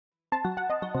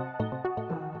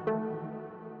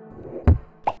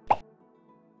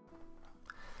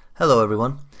Hello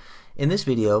everyone. In this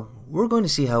video, we're going to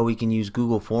see how we can use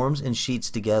Google Forms and Sheets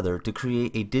together to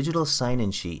create a digital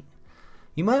sign-in sheet.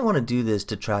 You might want to do this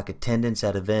to track attendance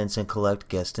at events and collect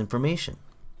guest information.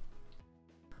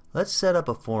 Let's set up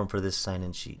a form for this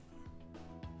sign-in sheet.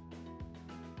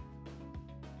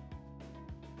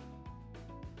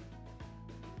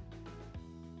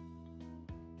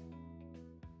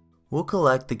 We'll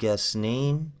collect the guest's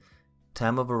name,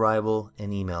 time of arrival,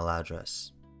 and email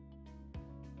address.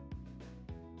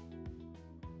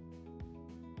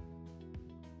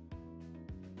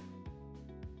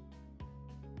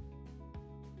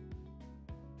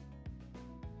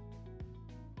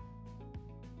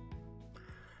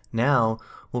 Now,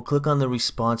 we'll click on the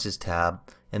Responses tab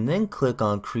and then click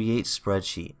on Create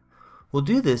Spreadsheet. We'll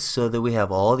do this so that we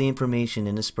have all the information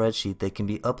in a spreadsheet that can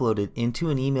be uploaded into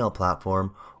an email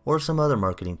platform or some other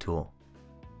marketing tool.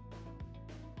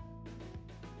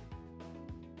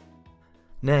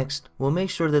 Next, we'll make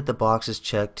sure that the box is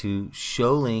checked to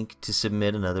Show Link to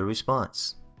submit another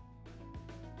response.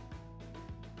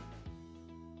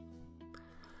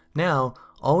 Now,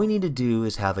 all we need to do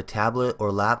is have a tablet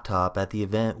or laptop at the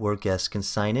event where guests can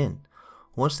sign in.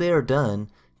 Once they are done,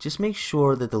 just make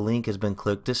sure that the link has been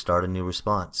clicked to start a new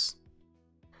response.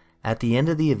 At the end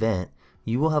of the event,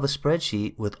 you will have a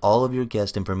spreadsheet with all of your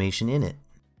guest information in it.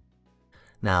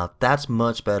 Now, that's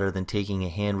much better than taking a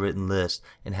handwritten list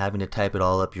and having to type it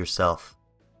all up yourself.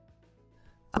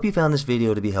 I hope you found this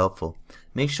video to be helpful.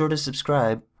 Make sure to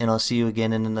subscribe, and I'll see you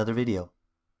again in another video.